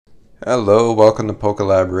Hello, welcome to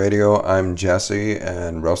PokeLab Radio. I'm Jesse,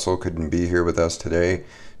 and Russell couldn't be here with us today.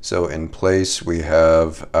 So, in place, we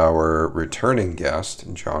have our returning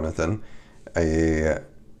guest, Jonathan, a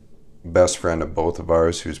best friend of both of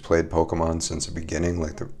ours who's played Pokemon since the beginning,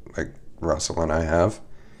 like Russell and I have.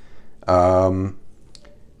 Um,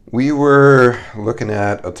 we were looking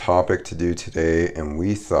at a topic to do today, and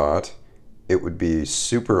we thought it would be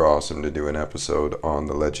super awesome to do an episode on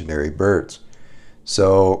the legendary birds.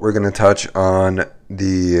 So we're going to touch on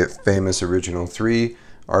the famous original three,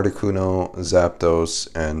 Articuno, Zapdos,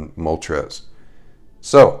 and Moltres.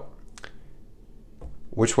 So,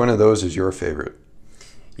 which one of those is your favorite?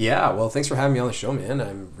 Yeah, well, thanks for having me on the show, man.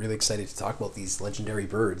 I'm really excited to talk about these legendary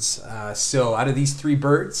birds. So, out of these three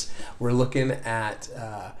birds, we're looking at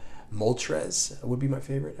Moltres would be my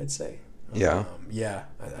favorite, I'd say. Yeah.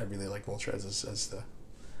 I really like Moltres as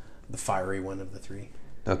the fiery one of the three.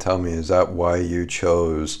 Now tell me, is that why you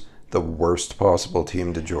chose the worst possible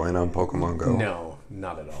team to join on Pokemon Go? No,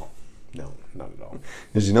 not at all. No, not at all.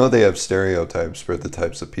 Because you know they have stereotypes for the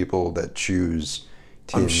types of people that choose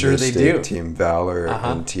Team I'm sure Mystic, they do. Team Valor,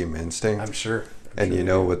 and Team Instinct. I'm sure. And you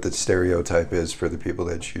know what the stereotype is for the people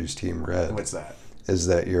that choose Team Red? What's that? Is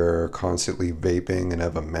that you're constantly vaping and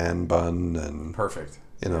have a man bun and Perfect.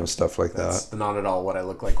 Stuff like That's not at all what I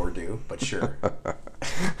look like or do, but sure.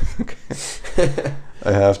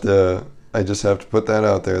 that. I just have to put that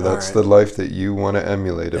out there. That's right. the life that you want to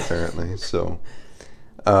emulate, apparently. So,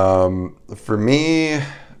 for me,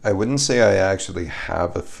 I wouldn't say I actually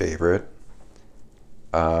have a favorite.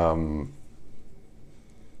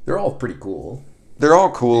 They're all pretty cool. They're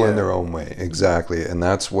all cool in Yeah. their own way, exactly, and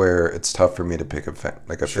that's where it's tough for me to pick a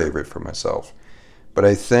Sure. favorite for myself. But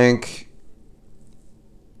I think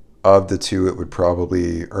of the two, it would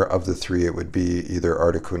probably, or of the three, it would be either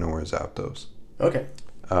Articuno or Zapdos. Okay.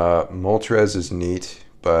 Moltres is neat,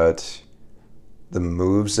 but the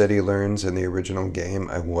moves that he learns in the original game,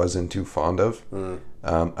 I wasn't too fond of.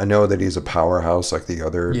 I know that he's a powerhouse like the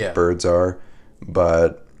other Yeah. birds are,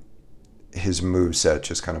 but his moveset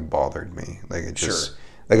just kind of bothered me. Like it just, Sure.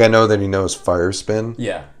 like I know that he knows Fire Spin.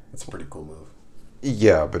 Yeah, that's a pretty cool move.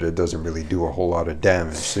 Yeah, but it doesn't really do a whole lot of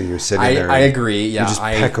damage. So you're sitting there. I and agree. Yeah, You just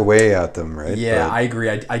peck away at them, right? Yeah, But I agree.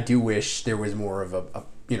 I do wish there was more of a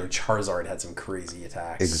Charizard had some crazy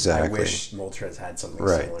attacks. Exactly. I wish Moltres had something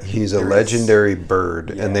right. similar. He's a There is- legendary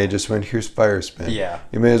bird, Yeah. and they just went, here's Fire Spin. Yeah.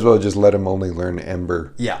 You may as well just let him only learn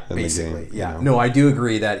Ember. Yeah, in basically. the game, Yeah. you know? No, I do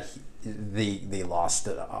agree that they lost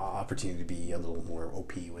the opportunity to be a little more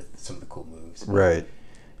OP with some of the cool moves. Right.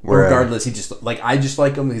 But regardless, he just I just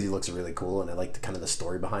like him because he looks really cool, and I like the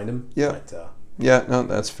story behind him. Yeah. But, Yeah, no,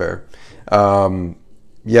 that's fair.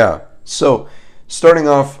 Yeah. So, starting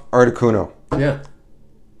off, Articuno. yeah.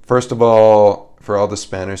 First of all, for all the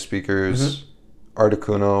Spanish speakers,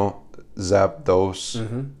 Articuno,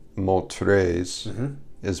 Zapdos, Moltres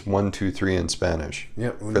is 1, 2, 3 in Spanish.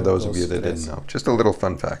 Yeah. For those of you that didn't know. Just a little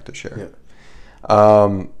fun fact to share.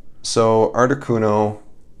 Yeah. So, Articuno,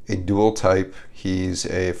 a dual type, he's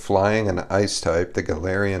a flying and ice type. The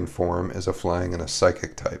Galarian form is a flying and a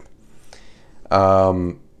psychic type.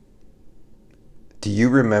 Do you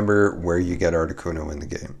remember where you get Articuno in the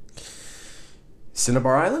game?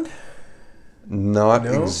 Cinnabar Island? Not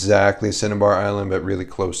No? exactly Cinnabar Island, but really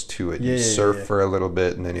close to it. You Yeah, surf yeah. for a little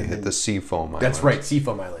bit, and then you hit the Seafoam Island. That's right,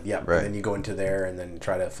 Seafoam Island. Yeah. Right. And then you go into there and then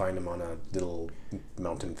try to find him on a little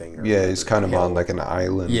mountain thing. Or Yeah, he's kind of hill. on like an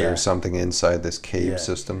island Yeah. or something inside this cave Yeah.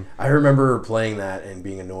 system. I remember playing that and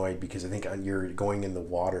being annoyed because I think you're going in the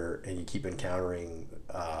water and you keep encountering.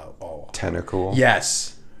 Tentacle.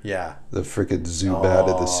 Yes. Yeah. The frickin' Zubat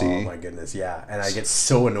of the Oh sea. my goodness. Yeah. And I get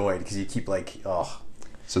so annoyed because you keep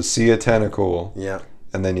So see a tentacle, yeah.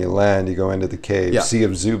 and then you land, you go into the cave, Yeah. sea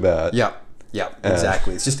of Zubat. Yeah. Yeah,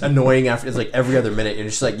 exactly. It's just annoying after. It's like every other minute. You're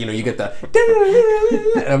just like, you get the.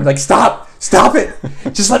 And I'm like, stop it.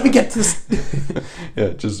 Just let me get to this. Yeah,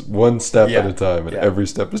 just one step Yeah. at a time, and Yeah. every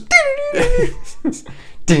step is.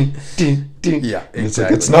 Ding, ding, ding. Yeah, And it's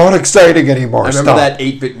like, exactly. it's not exciting anymore. I remember Stop. that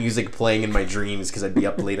 8-bit music playing in my dreams because I'd be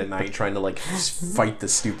up late at night trying to fight the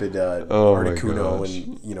stupid Oh my Articuno, gosh.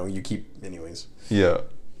 and you keep anyways. Yeah.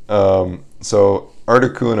 So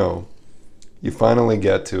Articuno, you finally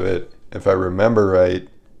get to it. If I remember right,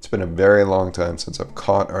 it's been a very long time since I've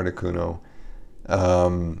caught Articuno.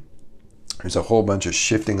 There's a whole bunch of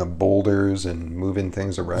shifting of boulders and moving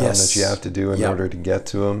things around Yes. that you have to do in Yep. order to get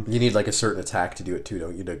to them. You need like a certain attack to do it too,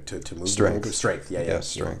 don't you? To move. Strength. Strength. Yeah. Yes,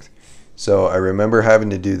 strength. So I remember having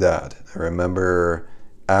to do that. I remember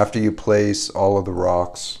after you place all of the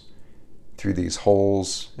rocks through these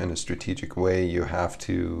holes in a strategic way, you have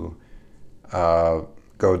to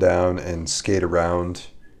go down and skate around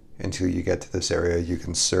until you get to this area. You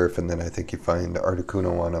can surf, and then I think you find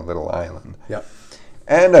Articuno on a little island. Yep.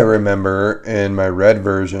 And I remember in my red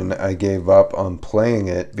version, I gave up on playing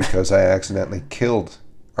it because I accidentally killed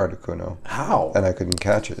Articuno. How? And I couldn't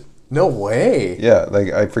catch it. No way. Yeah,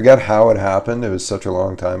 like I forget how it happened. It was such a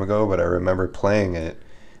long time ago, but I remember playing it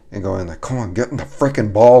and going like, "Come on, get in the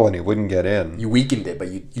freaking ball," and he wouldn't get in. You weakened it, but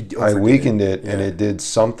you I weakened it, and it did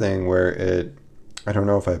something where it. I don't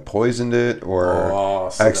know if I poisoned it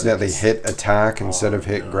or so accidentally hit attack instead of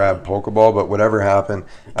hit grab Pokeball, but whatever happened,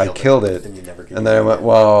 I killed it. And then I went,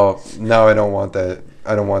 well, now I don't want that.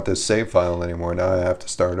 I don't want this save file anymore. Now I have to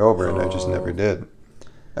start over, and I just never did.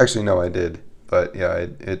 Actually, no, I did. But yeah,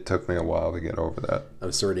 it took me a while to get over that.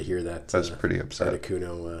 I'm sorry to hear that. I was pretty upset.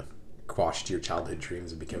 Articuno quashed your childhood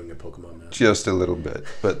dreams of becoming a Pokemon master. Just a little bit,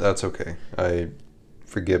 but that's okay. I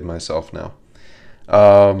forgive myself now.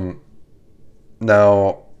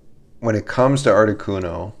 Now, when it comes to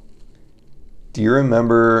Articuno, do you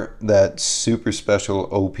remember that super special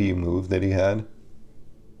OP move that he had?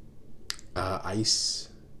 Ice.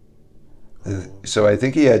 So I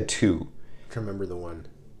think he had two. I can remember the one.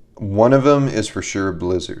 One of them is for sure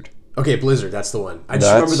Blizzard. Okay, Blizzard, that's the one. I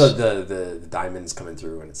just remember the diamonds coming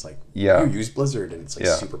through, and it's like, you use Blizzard, and it's like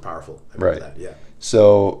super powerful. I remember that, yeah.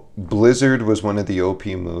 So Blizzard was one of the OP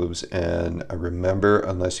moves, and I remember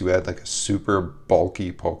unless you had like a super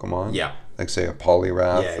bulky Pokemon, like say a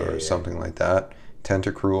Poliwrath or something like that,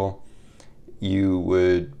 Tentacruel, you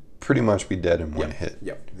would pretty much be dead in one hit.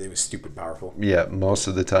 Yep, they was stupid powerful. Yeah, most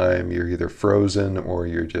of the time you're either frozen or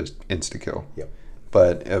you're just insta-kill. Yep.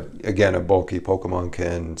 But again, a bulky Pokemon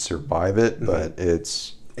can survive it, but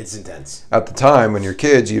it's intense. At the time, when you're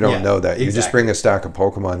kids, you don't know that. You just bring a stack of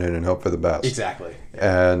Pokemon in and hope for the best. Exactly.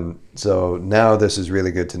 And so now this is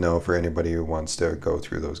really good to know for anybody who wants to go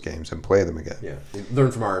through those games and play them again. Yeah, learn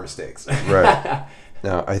from our mistakes. Right.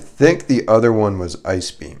 Now, I think the other one was Ice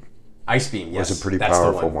Beam. Ice Beam, yes. Was a pretty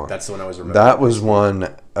powerful one. That's the one I was remembering. That was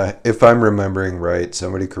one, if I'm remembering right,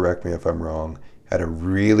 somebody correct me if I'm wrong, had a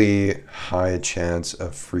really high chance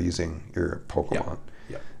of freezing your Pokemon.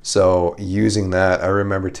 Yeah. So using that, I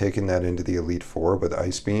remember taking that into the Elite Four with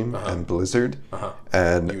Ice Beam and Blizzard.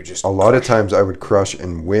 And a lot of times I would crush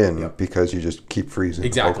and win because you just keep freezing the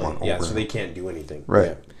Pokemon over. Yeah, so they can't do anything.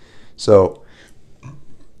 Right. Yeah. So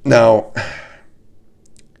now,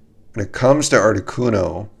 when it comes to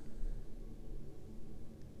Articuno,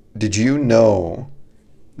 did you know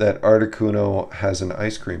that Articuno has an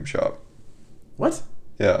ice cream shop? What?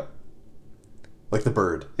 Yeah. Like the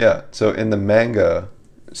bird? Yeah. So in the manga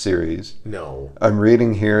series, no, I'm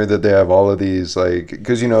reading here that they have all of these, like,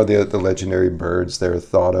 because you know the legendary birds, they're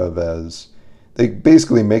thought of as, they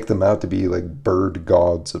basically make them out to be like bird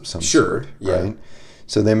gods of some sort, right?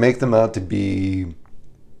 So they make them out to be,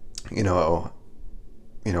 you know,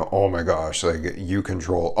 oh my gosh, like you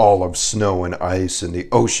control all of snow and ice, and the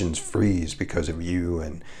oceans freeze because of you,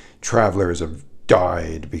 and travelers have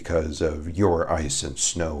died because of your ice and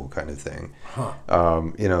snow, kind of thing.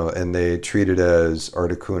 And they treat it as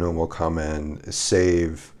Articuno will come and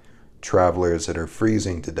save travelers that are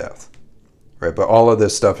freezing to death, right? But all of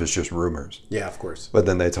this stuff is just rumors. Yeah, of course. But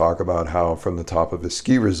then they talk about how from the top of a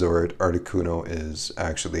ski resort, Articuno is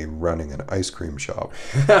actually running an ice cream shop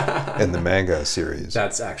in the manga series.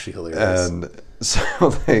 That's actually hilarious. And so,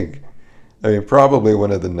 probably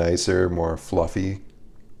one of the nicer, more fluffy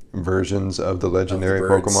versions of the legendary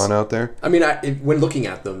Pokemon out there. I mean, when looking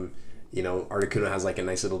at them, Articuno has like a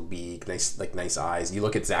nice little beak, nice eyes. You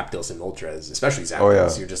look at Zapdos and Moltres, especially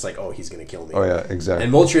Zapdos, you're just like, oh, he's gonna kill me. Oh yeah, exactly.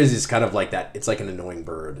 And Moltres is kind of like that. It's like an annoying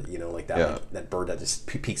bird, like that, like that bird that just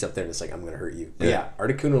peeks up there and it's like, I'm gonna hurt you. But yeah,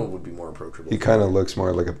 Articuno would be more approachable. He kind of looks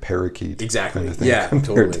more like a parakeet. Exactly. Kind of thing,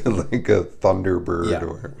 compared to like a thunderbird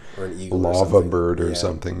or an eagle lava bird or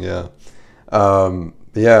something. Yeah.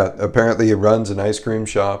 Yeah, apparently he runs an ice cream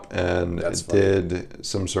shop and did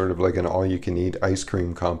some sort of like an all-you-can-eat ice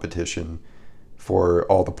cream competition for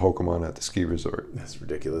all the Pokemon at the ski resort. That's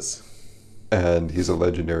ridiculous. And he's a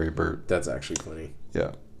legendary bird. That's actually funny.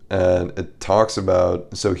 Yeah. And it talks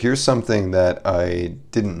about... So here's something that I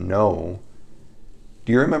didn't know.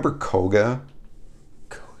 Do you remember Koga?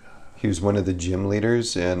 He was one of the gym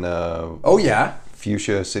leaders in...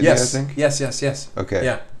 Fuchsia City, I think? Yes. Okay.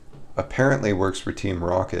 Yeah. Apparently works for Team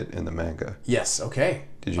Rocket in the manga. Yes, okay.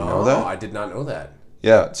 Did you know that? I did not know that.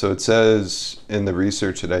 Yeah, so it says in the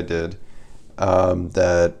research that I did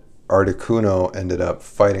that Articuno ended up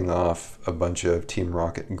fighting off a bunch of Team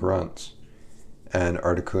Rocket grunts. And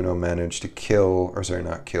Articuno managed to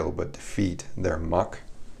defeat their muck.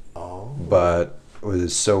 Oh. But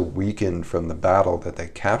was so weakened from the battle that they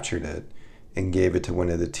captured it and gave it to one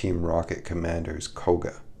of the Team Rocket commanders,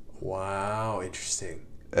 Koga. Wow, interesting.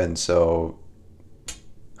 And so,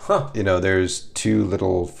 Huh. there's two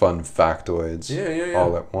little fun factoids Yeah, yeah, yeah.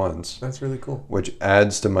 all at once, That's really cool. which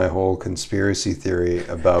adds to my whole conspiracy theory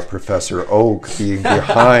about Professor Oak being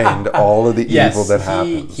behind all of the evil Yes, that he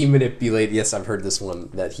happens. manipulate. Yes, I've heard this one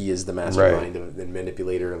that he is the Right, mastermind and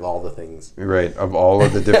manipulator of all the things. right. Of all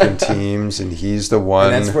of the different teams, and he's the And one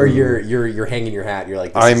that's where who you're hanging your hat. You're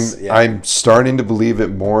like, this I'm is, yeah. I'm starting to believe it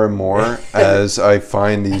more and more as I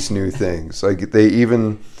find these new things. Like they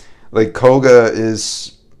even like Koga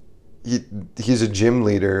is he's a gym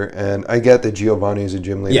leader, and I get that Giovanni is a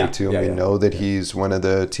gym leader Yeah, too, and yeah, we yeah, know that yeah, he's one of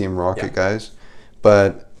the Team yeah. Rocket guys.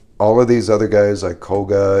 But all of these other guys like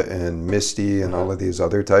Koga and Misty and Uh-huh. all of these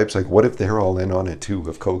other types, like what if they're all in on it too?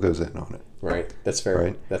 If Koga's in on it, Right. That's fair.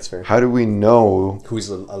 right? That's fair. How do we know? Whose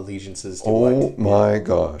allegiances to Oh what? my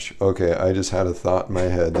gosh. Okay, I just had a thought in my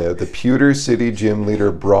head there. The Pewter City gym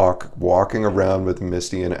leader Brock walking around with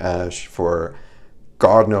Misty and Ash for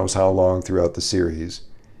God knows how long throughout the series.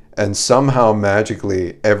 And somehow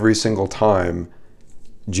magically, every single time,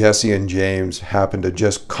 Jesse and James happen to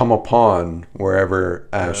just come upon wherever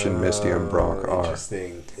Ash and Misty and Brock are.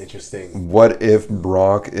 Interesting. Interesting. What if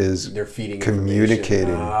Brock is They're feeding communicating?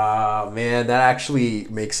 information. Ah, man, that actually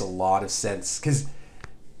makes a lot of sense because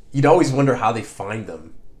you'd always wonder how they find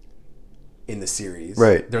them in the series.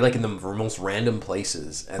 Right. They're like in the most random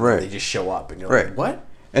places, and Right. they just show up, and you're Right. like, "What?"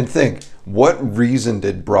 And think, what reason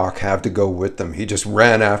did Brock have to go with them? He just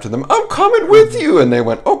ran after them. I'm coming with you, and they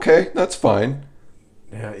went, okay, that's fine.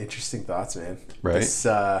 Yeah, interesting thoughts, man. Right.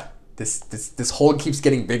 This hole keeps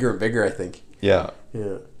getting bigger and bigger. I think. Yeah,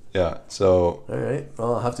 Yeah. yeah. So, All right.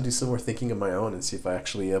 Well, I'll have to do some more thinking of my own and see if I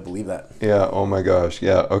actually believe that. yeah. Oh my gosh.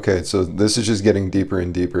 Yeah. Okay. So this is just getting deeper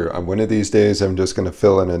and deeper. One of these days, I'm just gonna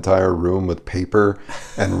fill an entire room with paper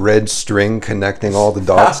and red string connecting all the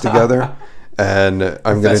dots together, and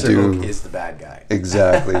I'm gonna Professor do Oak is the bad guy.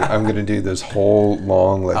 exactly. I'm gonna do this whole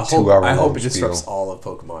long, like I 2 hour I long hope it spiel. disrupts all of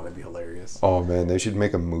Pokemon. That'd be hilarious. Oh man, they should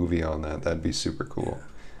make a movie on that. That'd be super cool.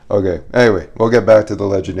 Okay, anyway, we'll get back to the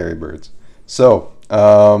legendary birds. So,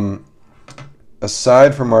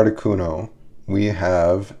 aside from Articuno, we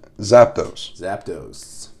have Zapdos.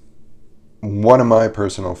 Zapdos. One of my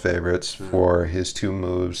personal favorites for his two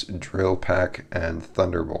moves, Drill Peck and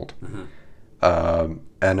Thunderbolt.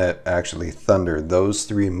 And it actually Thunder. Those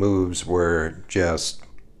three moves were just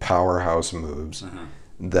powerhouse moves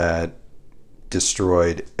that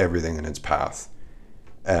destroyed everything in its path.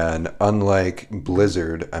 And unlike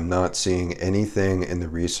Blizzard, I'm not seeing anything in the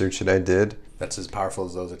research that I did. That's as powerful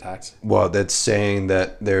as those attacks. Well, that's saying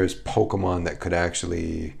that there's Pokemon that could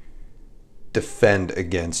actually defend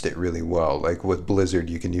against it really well. Like with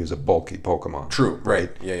Blizzard, you can use a bulky Pokemon. True.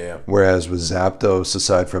 Right. Yeah. Yeah. Whereas with Zapdos,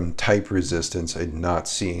 aside from type resistance, I'm not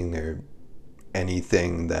seeing there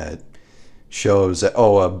anything that shows that,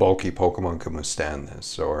 oh, a bulky Pokemon can withstand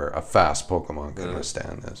this, or a fast Pokemon can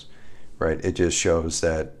withstand this. Right? It just shows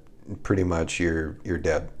that pretty much you're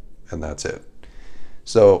dead, and that's it.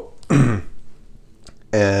 So,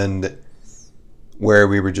 and where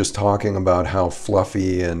we were just talking about how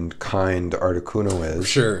fluffy and kind Articuno is,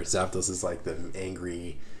 Sure. Zapdos is like the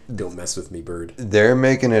angry, don't mess with me bird. they're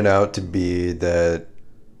making it out to be that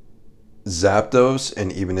Zapdos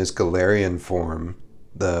and even his Galarian form,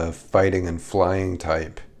 the fighting and flying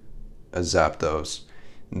type Zapdos,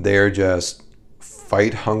 they're just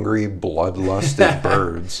fight-hungry, bloodlusted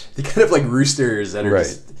birds. They kind of like roosters that are Right.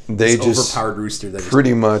 just They this just overpowered rooster that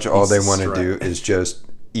pretty much all they eats want to strut. do is just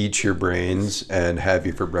eat your brains and have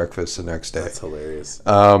you for breakfast the next day. That's hilarious.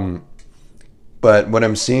 But what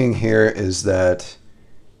I'm seeing here is that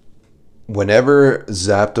whenever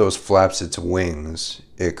Zapdos flaps its wings,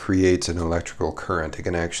 it creates an electrical current. It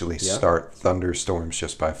can actually start thunderstorms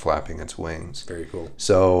just by flapping its wings. Very cool.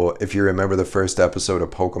 So if you remember the first episode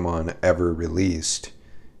of Pokemon ever released,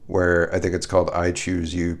 where I think it's called I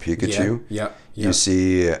Choose You Pikachu, Yeah. you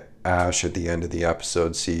see Ash at the end of the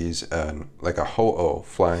episode sees like a ho-oh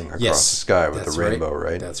flying across Yes, the sky with a that's rainbow,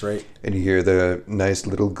 right? That's right. And you hear the nice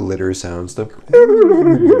little glitter sounds. Yep.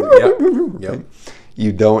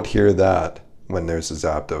 You don't hear that when there's a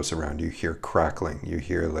Zapdos around. You hear crackling. You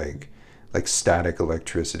hear like static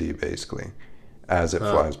electricity, basically, as it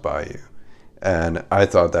flies by you. And I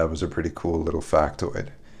thought that was a pretty cool little factoid.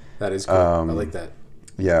 That is cool. I like that.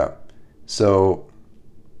 Yeah. So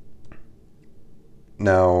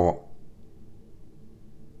now,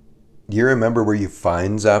 you remember where you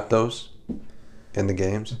find Zapdos in the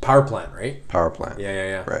games? Power plant, right? Power plant.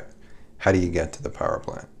 Yeah. Right. How do you get to the power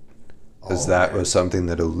plant? As Oh, that man. was something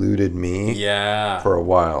that eluded me Yeah. for a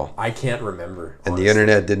while. I can't remember. And the Honestly.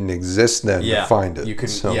 internet didn't exist then to Yeah, find it. you can.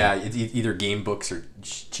 So, Yeah, either game books or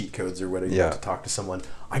cheat codes or whatever. You yeah. have to talk to someone.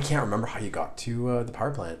 I can't remember how you got to the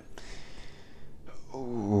power plant.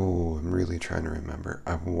 Oh, I'm really trying to remember.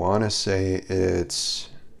 I want to say it's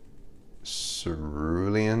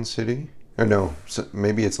Cerulean City? Or no,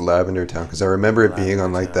 maybe it's Lavender Town, because I remember it being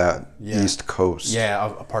on like Lavender that east coast Yeah,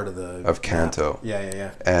 a part of the of Kanto. map.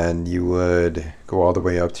 Yeah. And you would go all the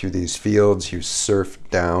way up through these fields. You surf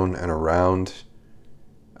down and around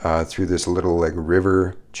through this little like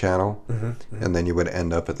river channel, and then you would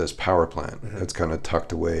end up at this power plant that's kind of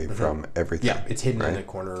tucked away from everything. Yeah, it's hidden in right? a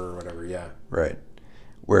corner or whatever. Yeah. Right.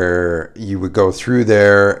 Where you would go through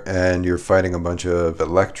there and you're fighting a bunch of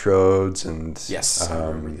electrodes and Yes, I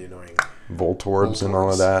remember the annoying Voltorbs and all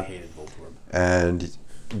of I that. hated Voltorb. And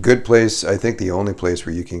good place, I think the only place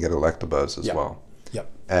where you can get Electabuzz as Yep. well. Yep.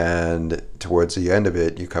 And towards the end of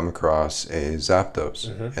it, you come across a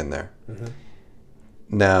Zapdos in there.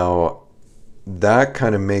 Now, that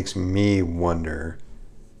kind of makes me wonder,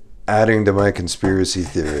 adding to my conspiracy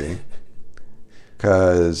theory,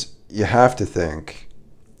 because you have to think,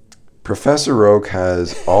 Professor Oak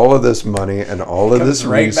has all of this money and all of this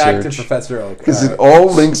right research. back to Professor Oak. Because it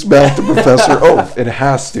all links back to Professor Oak. It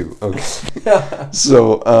has to. Okay.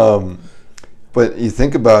 So, but you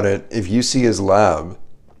think about it, if you see his lab,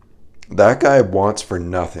 that guy wants for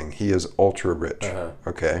nothing. He is ultra rich.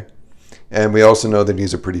 Okay. And we also know that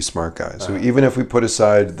he's a pretty smart guy. So even if we put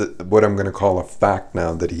aside what I'm going to call a fact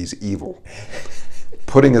now that he's evil,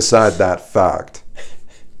 putting aside that fact,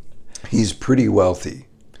 he's pretty wealthy.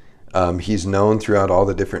 He's known throughout all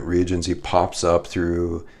the different regions. He pops up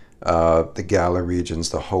through the Galar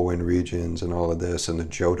regions, the Hoenn regions, and all of this, and the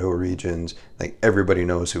Johto regions. Like, everybody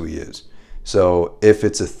knows who he is. So if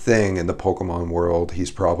it's a thing in the Pokemon world,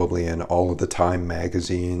 he's probably in all of the Time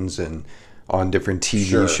magazines and on different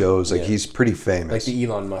TV shows. Like, he's pretty famous. Like the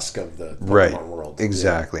Elon Musk of the Pokemon world.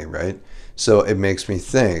 Exactly, right? So it makes me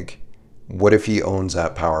think, what if he owns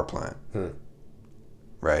that power plant?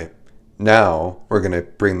 Right? Now, we're going to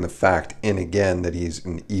bring the fact in again that he's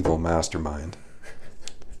an evil mastermind.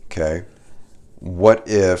 Okay? What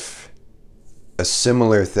if a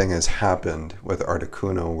similar thing has happened with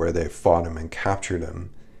Articuno, where they fought him and captured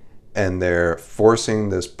him, and they're forcing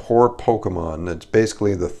this poor Pokemon, that's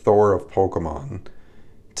basically the Thor of Pokemon,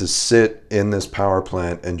 to sit in this power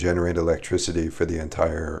plant and generate electricity for the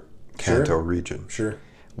entire Kanto region? Sure.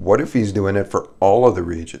 What if he's doing it for all of the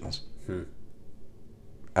regions?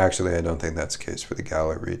 Actually, I don't think that's the case for the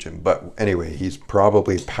Galar region. But anyway, he's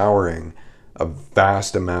probably powering a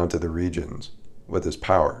vast amount of the regions with his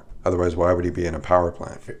power. Otherwise, why would he be in a power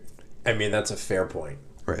plant? I mean, that's a fair point.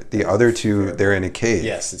 Right. The other two, they're in a cave.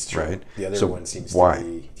 Yes, it's true. Right? The other one seems to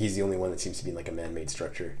be... He's the only one that seems to be in like a man-made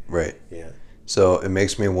structure. Right. Yeah. So it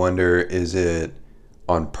makes me wonder, is it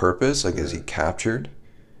on purpose? Like, is he captured?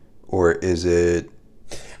 Or is it...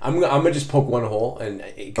 I'm gonna just poke one hole, and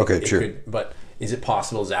it sure. could, but is it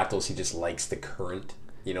possible Zapdos, he just likes the current?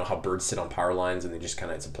 You know how birds sit on power lines and they just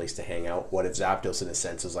kind of, it's a place to hang out. What if Zapdos, in a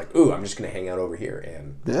sense, is like, ooh, I'm just gonna hang out over here,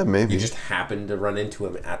 and yeah, maybe you just happen to run into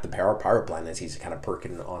him at the power plant as he's kind of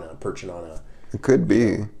perching on a it could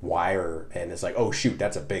be wire, and it's like, oh shoot,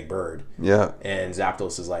 that's a big bird. Yeah. And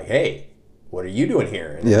Zapdos is like, hey, what are you doing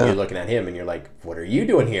here? And then you're looking at him and you're like, what are you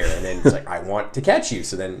doing here? And then it's like, I want to catch you.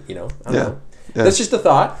 So then, I don't know. Yeah. That's just a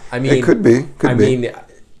thought. I mean, it could be. Could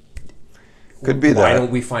be why that.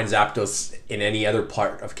 don't we find Zapdos in any other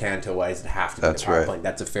part of Kanto? Why does it have to be the power plant?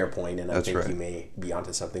 That's a fair point, and I think you may be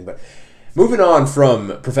onto something. But moving on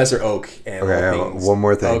from Professor Oak and one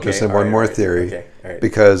more thing. Just one more theory. Okay. All right.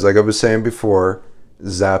 Because, like I was saying before,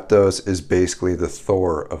 Zapdos is basically the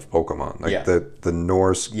Thor of Pokemon, like the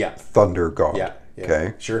Norse thunder god. Yeah.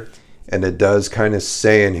 Okay. Sure. And it does kind of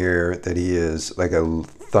say in here that he is like a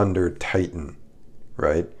thunder titan,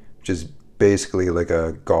 right? Which is basically like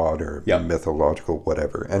a god or mythological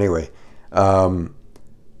whatever. Anyway,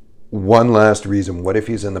 one last reason. What if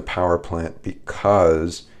he's in the power plant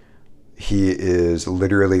because he is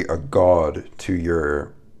literally a god to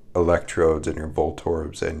your Electrodes and your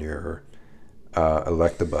Voltorbs and your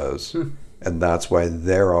Electabuzz, and that's why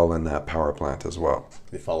they're all in that power plant as well.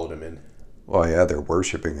 They followed him in. Well, yeah, they're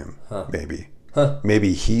worshiping him.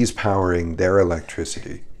 Maybe he's powering their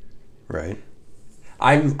electricity, right?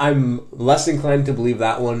 I'm less inclined to believe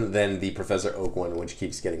that one than the Professor Oak one, which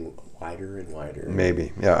keeps getting wider and wider.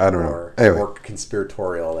 Maybe, yeah, I don't know. Anyway, more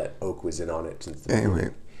conspiratorial that Oak was in on it since the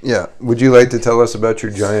beginning. Yeah. Would you like to tell us about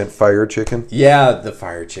your giant fire chicken? Yeah, the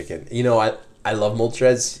fire chicken. You know, I love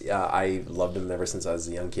Moltres. I loved him ever since I was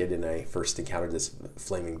a young kid, and I first encountered this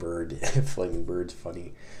flaming bird. Flaming bird's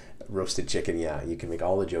funny. Roasted chicken, yeah, you can make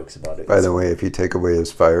all the jokes about it. By the way, if you take away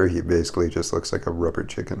his fire, he basically just looks like a rubber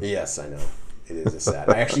chicken. Yes, I know. It is a sad.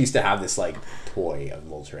 I actually used to have this like toy of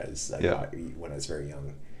Moltres I got when I was very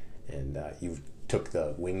young, and you took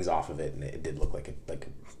the wings off of it, and it did look like a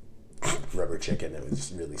rubber chicken. It was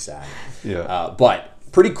just really sad. Yeah. But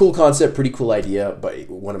pretty cool concept, pretty cool idea. But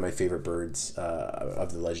one of my favorite birds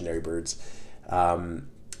of the legendary birds.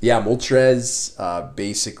 Yeah, Moltres,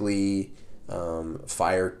 basically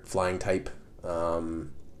fire flying type.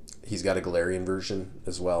 He's got a Galarian version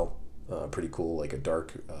as well. Pretty cool, like a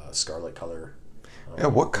dark scarlet color. Yeah,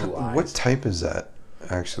 what type is that,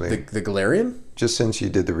 actually? The Galarian? Just since you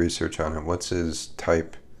did the research on it, what's his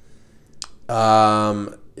type? Yeah,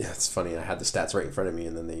 it's funny. I had the stats right in front of me,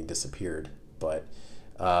 and then they disappeared. But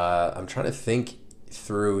I'm trying to think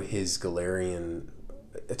through his Galarian.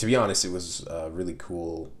 To be honest, it was really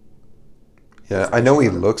cool. Yeah, I know he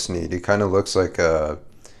looks neat. He kind of looks like a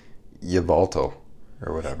Yveltal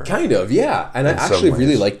or whatever. Kind of, yeah. And I In some actually really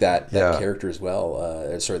ways. like that Yeah. character as well.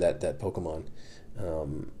 Sorry, that Pokemon.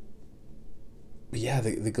 But yeah,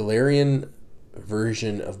 the Galarian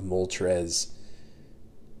version of Moltres.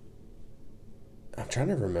 I'm trying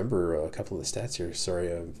to remember a couple of the stats here. Sorry,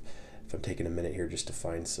 if I'm taking a minute here just to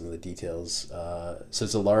find some of the details. So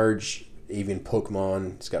it's a large avian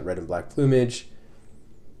Pokemon. It's got red and black plumage.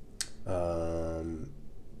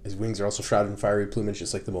 His wings are also shrouded in fiery plumage,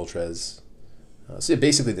 just like the Moltres. So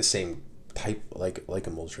basically the same type, like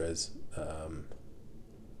a Moltres.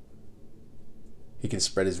 He can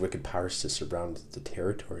spread his wicked powers to surround the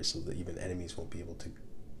territory so that even enemies won't be able to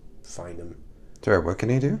find him. Sorry, what can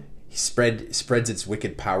he do? He spreads its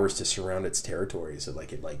wicked powers to surround its territory, so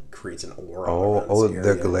like it like creates an aura. Oh, around its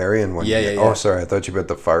the area. Galarian one. Yeah. Oh, sorry, I thought you meant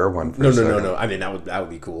the fire one for a second. No. I mean, that would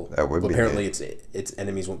be cool. That would be apparently neat. its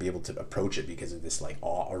enemies won't be able to approach it because of this like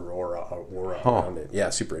aura Huh. around it. Yeah,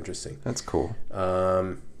 super interesting. That's cool.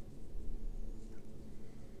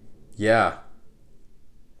 Yeah.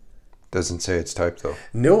 Doesn't say its type, though.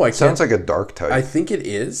 No, I can't. Sounds like a dark type. I think it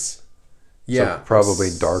is. Yeah, So probably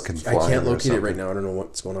dark and I flying. can't or locate it something. right now. I don't know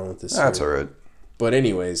what's going on with this. That's here. all right. But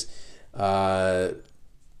anyways, I'm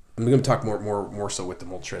going to talk more so with the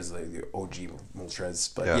Moltres, the OG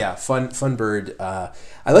Moltres. But yeah, fun bird. I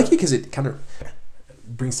like it because it kind of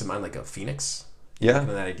brings to mind like a phoenix. Yeah. Kind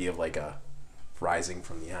of that idea of like a rising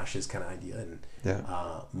from the ashes kind of idea. And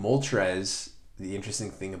Yeah. Moltres, the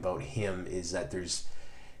interesting thing about him is that there's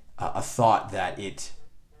a thought that it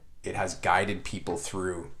has guided people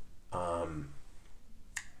through.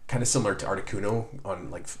 Kind of similar to Articuno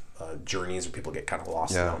on like journeys where people get kind of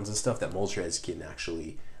lost in mountains and stuff. That Moltres can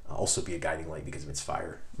actually also be a guiding light because of its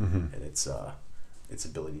fire and its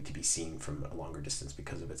ability to be seen from a longer distance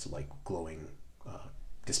because of its like glowing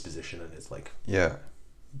disposition and its like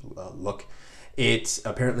look. It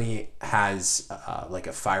apparently has like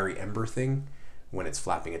a fiery ember thing when it's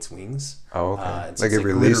flapping its wings. Oh, okay. So Like it's it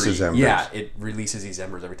releases glittery. embers. Yeah, it releases these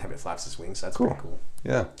embers every time it flaps its wings. So that's pretty cool.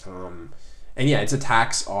 Yeah. And yeah, its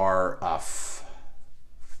attacks are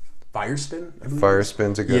fire spin. I believe. Fire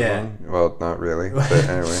spin's a good one. Well, not really, but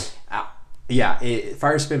anyway.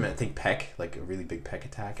 Fire spin. I think peck, like a really big peck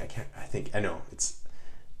attack. I know it's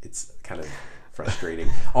kind of frustrating.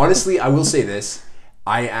 Honestly, I will say this: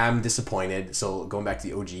 I am disappointed. So going back to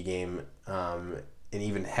the OG game, and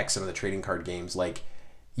even heck, some of the trading card games, like.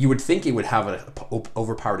 You would think it would have an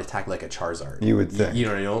overpowered attack like a Charizard. You would think. You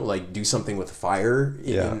know, like do something with fire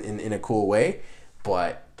in a cool way.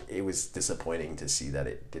 But it was disappointing to see that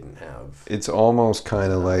it didn't have... It's almost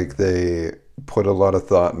kind of like they put a lot of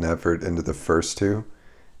thought and effort into the first two.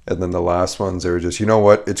 And then the last ones, they were just, you know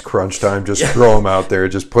what? It's crunch time. Just throw them out there.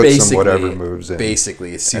 Just put some whatever moves in.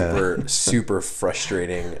 Basically, super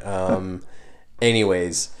frustrating.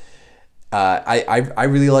 Anyways, I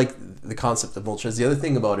really like the concept of Moltres. The other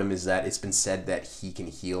thing about him is that it's been said that he can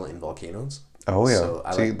heal in volcanoes. Oh yeah.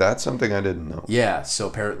 So that's something I didn't know. Yeah, so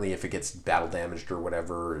apparently if it gets battle damaged or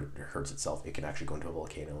whatever, it hurts itself, it can actually go into a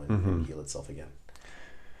volcano and heal itself again.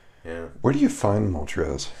 Yeah. Where do you find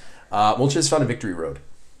Moltres? Moltres is found in Victory Road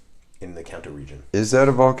in the Kanto region. Is that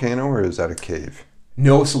a volcano or is that a cave?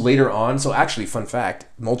 No, so later on, so actually, fun fact,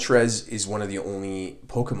 Moltres is one of the only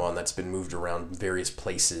Pokemon that's been moved around various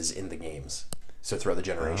places in the games. So throughout the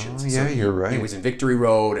generations. Oh, yeah, you're right. It was in Victory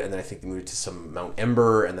Road, and then I think they moved it to some Mount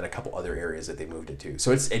Ember, and then a couple other areas that they moved it to. So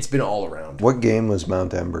it's been all around. What game was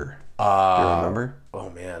Mount Ember? Do you remember? Oh,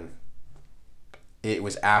 man. It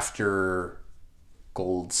was after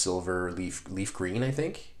Gold, Silver, Leaf Green, I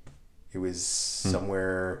think. It was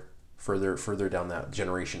somewhere further down that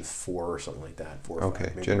generation 4 or something like that. 4 or 5.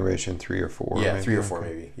 Okay, Maybe. generation 3 or 4. Yeah, maybe? 3 or 4 Okay.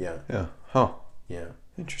 maybe. Yeah. Yeah. Huh. Yeah.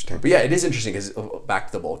 Interesting. But yeah, it is interesting because back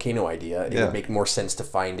to the volcano idea, it Yeah. would make more sense to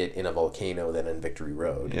find it in a volcano than in Victory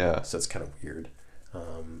Road. Yeah. So it's kind of weird.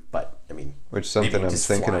 But I mean, Which is something maybe I'm just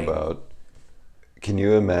thinking flying. about. Can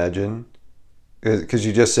you imagine? Because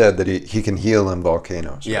you just said that he can heal in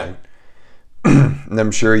volcanoes, Yeah. right? And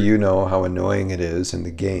I'm sure you know how annoying it is in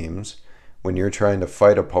the games when you're trying to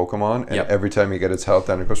fight a Pokemon and Yep. every time you get its health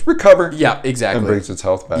down, it goes, recover! Yeah, exactly. And brings its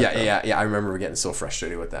health back Yeah, down. yeah. I remember getting so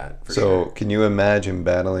frustrated with that. For So sure. can you imagine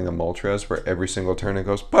battling a Moltres where every single turn it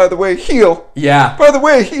goes, by the way, heal! Yeah. By the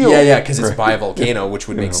way, heal! Yeah, because it's Right. by a volcano, which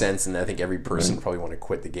would You make know. sense, and I think every person would probably want to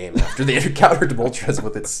quit the game after they encountered Moltres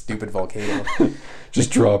with its stupid volcano. Just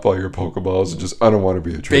drop all your Pokeballs and just, I don't want to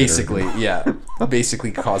be a trainer. Basically, yeah. Basically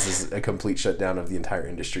causes a complete shutdown of the entire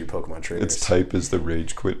industry of Pokemon trainers. Its type is the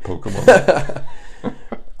Rage Quit Pokemon.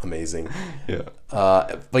 Amazing. Yeah.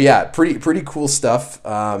 But yeah, pretty cool stuff.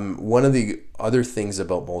 One of the other things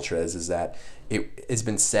about Moltres is that it has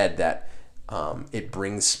been said that it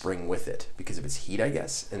brings spring with it because of its heat, I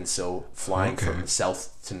guess. And so flying from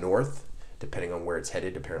south to north, depending on where it's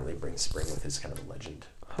headed, apparently brings spring with is kind of a legend.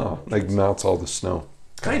 Huh. Like melts all the snow.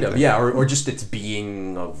 Kind of, yeah, or just its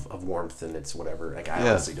being of warmth and its whatever. Like I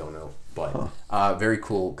honestly don't know, but very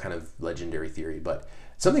cool kind of legendary theory. But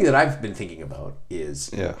something that I've been thinking about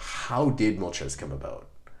is how did Moltres come about?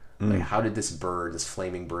 Like how did this bird, this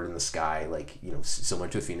flaming bird in the sky, like similar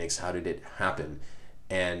to a phoenix, how did it happen?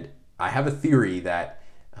 And I have a theory that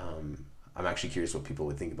I'm actually curious what people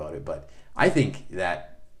would think about it, but I think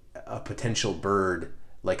that a potential bird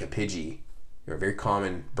like a Pidgey, or a very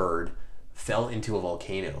common bird, fell into a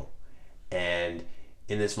volcano, and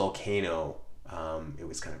in this volcano it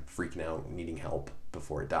was kind of freaking out, needing help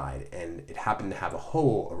before it died, and it happened to have a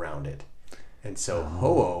Ho-Oh around it, and so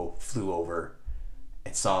Ho-Oh flew over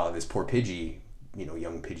and saw this poor Pidgey,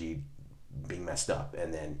 young Pidgey, being messed up,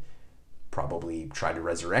 and then probably tried to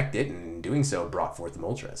resurrect it, and in doing so brought forth the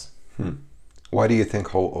Moltres. Why do you think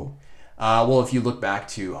Ho-Oh? Well, if you look back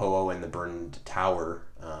to Ho-Oh and the burned tower,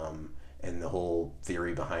 and the whole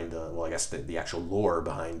theory behind the actual lore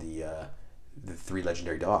behind the 3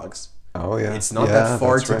 legendary dogs. Oh yeah, It's not that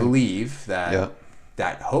far to believe that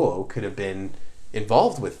that Ho-Oh could have been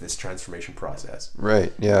involved with this transformation process.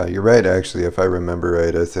 Right. Yeah, you're right. Actually, if I remember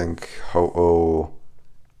right, I think Ho-Oh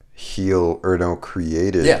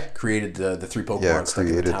created the 3 Pokemon stuck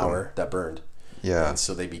in the tower that burned. Yeah. And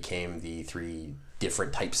so they became the 3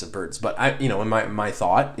 different types of birds. But my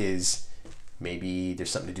thought is maybe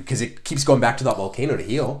there's something to do because it keeps going back to that volcano to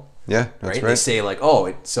heal. Yeah, that's right. They say like,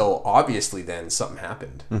 so obviously then something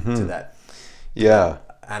happened to that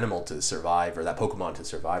animal to survive, or that Pokemon to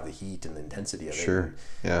survive the heat and the intensity of it. Sure.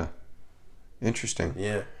 Yeah. Interesting.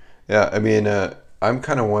 Yeah. Yeah. I mean, I'm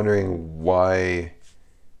kind of wondering why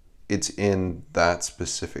it's in that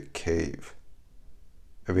specific cave.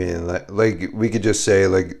 I mean, like we could just say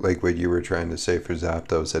like what you were trying to say for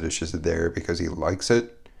Zapdos, that it's just there because he likes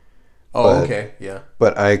it. Okay. Yeah.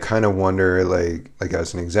 But I kind of wonder, like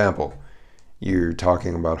as an example, you're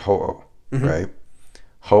talking about Ho-Oh, right?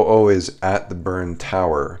 Ho-Oh is at the burned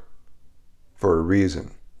tower for a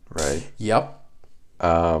reason, right? Yep.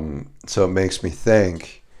 So it makes me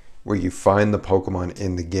think, where you find the Pokemon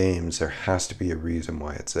in the games, there has to be a reason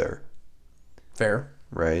why it's there. Fair.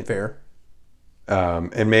 Right? Fair.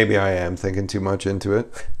 And maybe I am thinking too much into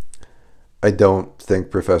it. I don't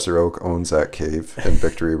think Professor Oak owns that cave in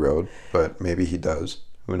Victory Road, but maybe he does.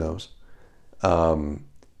 Who knows?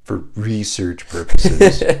 For research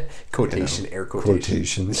purposes. Air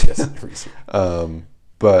quotations. Yes.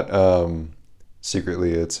 But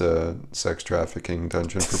secretly it's a sex trafficking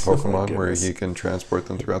dungeon for Pokemon where he can transport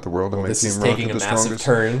them throughout the world and make this is Team Rocket taking a the massive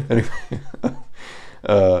strongest. turn.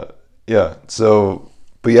 Anyway, yeah. So,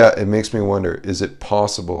 but yeah, it makes me wonder: is it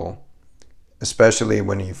possible, especially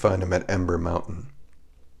when you find them at Ember Mountain?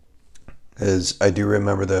 As I do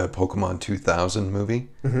remember the Pokemon 2000 movie.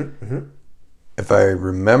 If I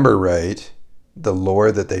remember right, the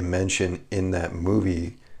lore that they mention in that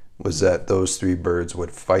movie was that those 3 birds would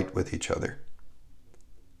fight with each other.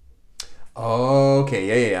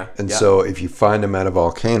 Okay, yeah. And so if you find him at a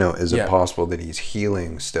volcano, is it possible that he's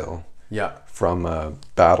healing still from a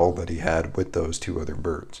battle that he had with those 2 other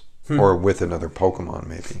birds? Or with another Pokemon,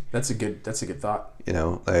 maybe? That's a good thought.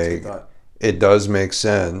 It does make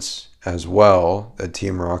sense as well that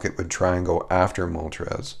Team Rocket would try and go after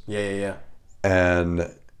Moltres. Yeah.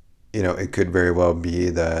 And, it could very well be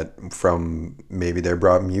that maybe they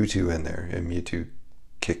brought Mewtwo in there and Mewtwo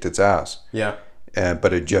kicked its ass. Yeah.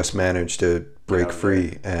 but it just managed to break out of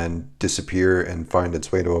free and disappear and find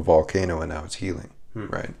its way to a volcano, and now it's healing.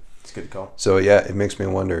 Right. It's a good call. So yeah, it makes me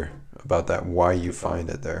wonder about that. Why you find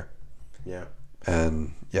it there? Yeah.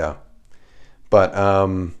 And yeah, but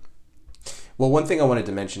Well, one thing I wanted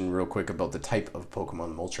to mention real quick about the type of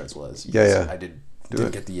Pokemon Moltres was. Yeah. I didn't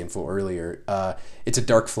get the info earlier. It's a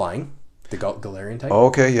dark flying, the Galarian type. Oh,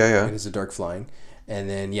 okay, yeah. It is a dark flying, and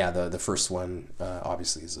then the first one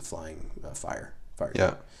obviously is a flying fire.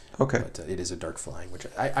 Yeah. Okay. But it is a dark flying, which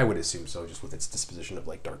I would assume so, just with its disposition of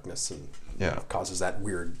like darkness and causes that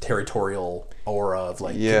weird territorial aura of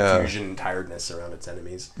like confusion and tiredness around its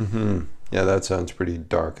enemies. Mm-hmm. Yeah, that sounds pretty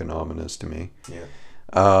dark and ominous to me.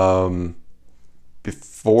 Yeah.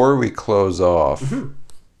 Before we close off,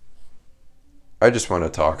 I just want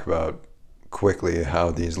to talk about quickly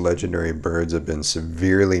how these legendary birds have been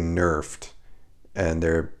severely nerfed, and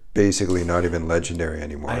they're basically not even legendary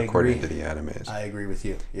anymore, according to the animes. I agree with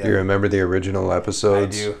you. Yeah. Do you remember the original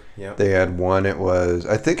episodes? I do. Yeah. They had one.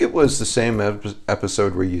 I think it was the same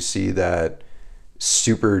episode where you see that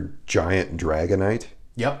super giant Dragonite.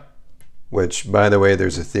 Yep. Which, by the way,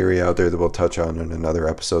 there's a theory out there that we'll touch on in another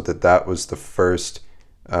episode that was the first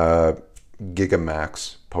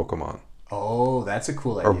Gigamax Pokemon. Oh, that's a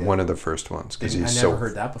cool idea. Or one of the first ones, because he's I never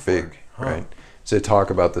heard that before. Big, right? So they talk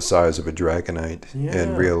about the size of a Dragonite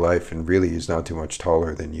in real life, and really he's not too much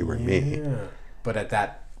taller than you or me. But at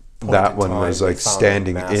that point that one was like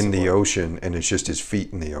standing in the one. ocean, and it's just his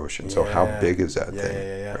feet in the ocean. So how big is that thing?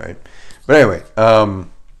 Yeah. Right? But anyway,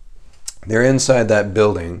 they're inside that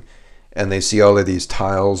building, and they see all of these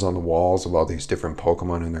tiles on the walls of all these different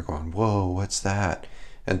Pokemon, and they're going, "Whoa, what's that?"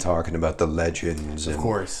 And talking about the legends and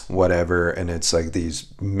whatever, and it's like these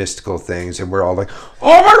mystical things, and we're all like,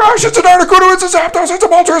 "Oh my gosh, it's an Articuno, it's a Zapdos, it's a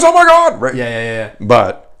Moltres, oh my god!" Right? Yeah.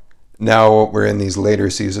 But now we're in these later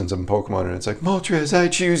seasons of Pokemon, and it's like, "Moltres, I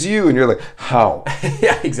choose you," and you're like, "How?"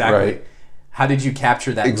 Yeah, exactly. Right? How did you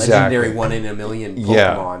capture that legendary 1 in a million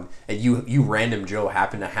Pokemon? And you random Joe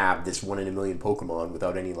happen to have this 1 in a million Pokemon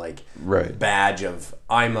without any like badge of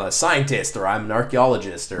I'm a scientist or I'm an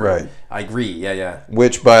archaeologist or I agree. Yeah.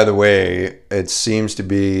 Which, by the way, it seems to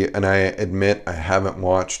be, and I admit I haven't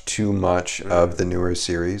watched too much of the newer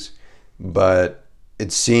series, but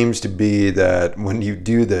it seems to be that when you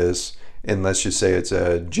do this, and let's just say it's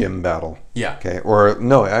a gym battle. Yeah. Okay. Or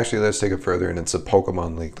no, actually, let's take it further, and it's a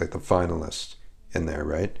Pokemon League, like the finalists in there,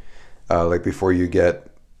 right? Like before you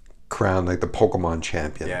get crowned like the Pokemon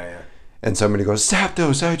champion. Yeah. And somebody goes,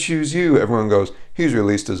 "Zapdos, I choose you." Everyone goes, "He's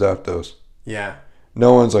released as Zapdos." Yeah.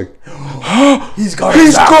 No one's like, he's got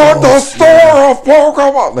the Thor of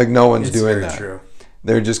Pokemon. Like no one's doing that. True.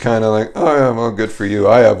 They're just kind of like, "Oh yeah, well, good for you.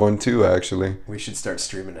 I have one too, actually." We should start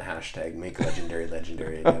streaming a hashtag, make legendary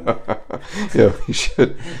again. Yeah, we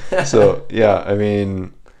should. So yeah, I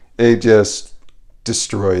mean, they just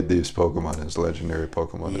destroyed these Pokemon as legendary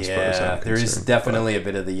Pokemon. As far as I'm concerned. There is definitely a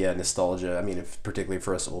bit of the nostalgia. I mean, particularly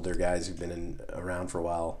for us older guys who've been around for a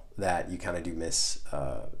while, that you kind of do miss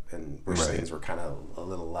and wish things were kind of a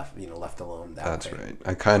little left alone. That's right.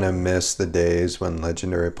 I kind of miss the days when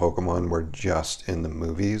legendary Pokemon were just in the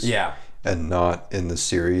movies. Yeah. And not in the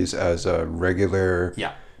series as a regular.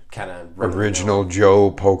 Yeah. Kind of original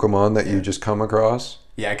Joe Pokemon that you just come across.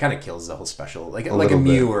 Yeah, it kind of kills the whole special, like a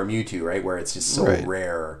Mew or a Mewtwo, right? Where it's just so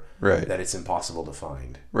rare that it's impossible to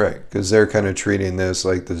find. Right, because they're kind of treating this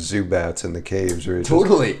like the Zubats in the caves. Or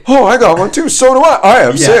totally. Oh, I got one too. So do I. I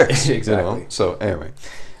have 6. Exactly. You know? So anyway,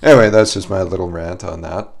 that's just my little rant on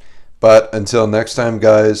that. But until next time,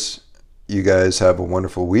 guys, you guys have a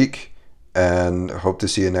wonderful week, and hope to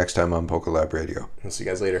see you next time on PokeLab Radio. We'll see you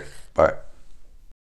guys later. Bye.